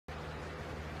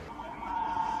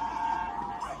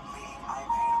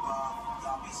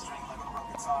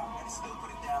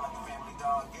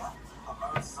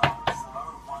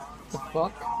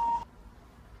fuck?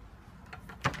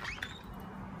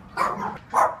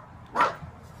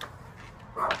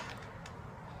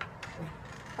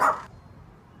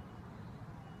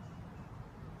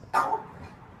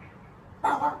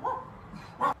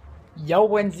 Yo,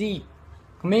 Wenzi,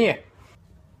 come here.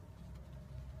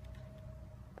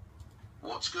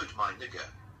 What's good, my nigga?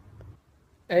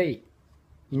 Hey,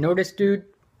 you know this dude?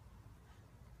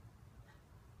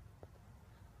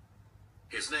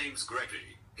 His name's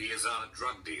Greggy. He is our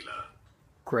drug dealer.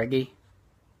 Greggy?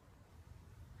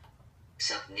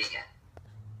 Sup, nigga?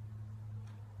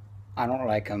 I don't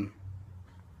like him.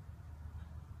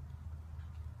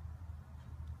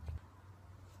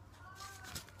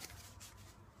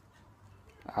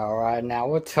 Alright, now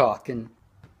we're talking.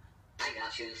 I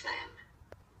got you, fam.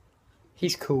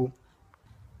 He's cool.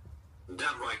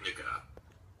 Damn right, nigga.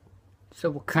 So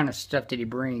what kind of stuff did he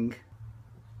bring?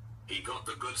 He got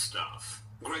the good stuff.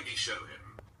 Greggy, show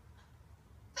him.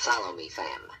 Follow me,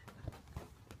 fam.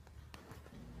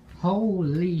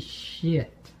 Holy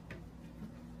shit.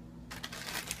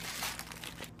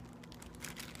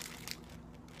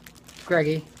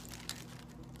 Greggy,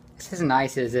 this isn't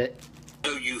nice, is it?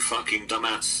 Oh, you fucking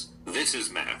dumbass. This is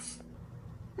meth.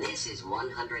 This is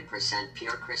 100%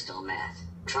 pure crystal meth.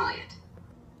 Try it.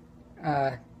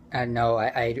 No,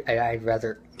 I'd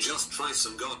rather... Just try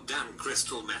some goddamn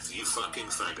crystal meth, you fucking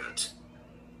faggot.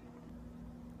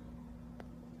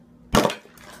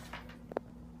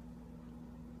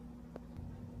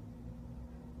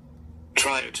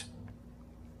 Try it.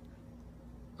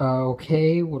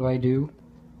 Okay, what do I do?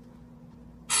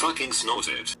 Fucking snort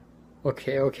it.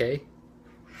 Okay, okay.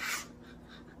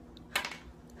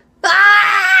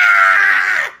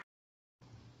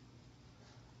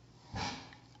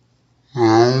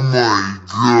 Oh my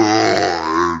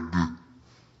god!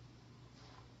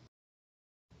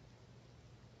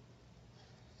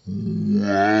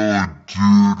 Whoa,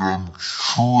 dude, I'm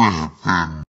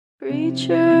tripping.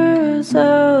 Creatures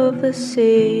of the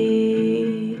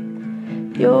sea,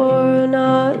 you're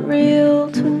not real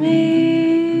to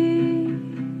me.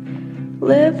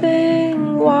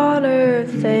 Living water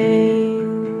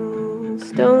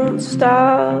things, don't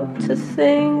stop to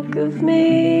think of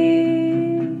me.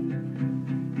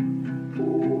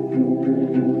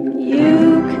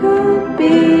 You could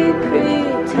be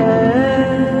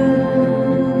pretend,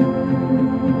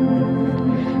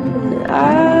 and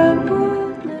I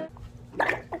would never.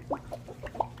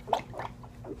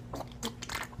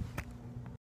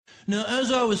 Now,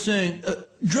 as I was saying,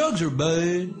 drugs are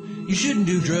bad. You shouldn't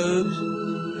do drugs.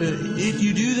 If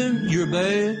you do them, you're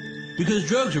bad. Because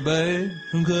drugs are bad,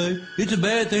 okay? It's a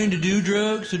bad thing to do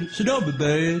drugs, so don't be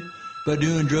bad by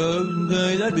doing drugs,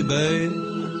 okay? That'd be bad.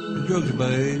 Drugs are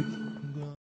bad.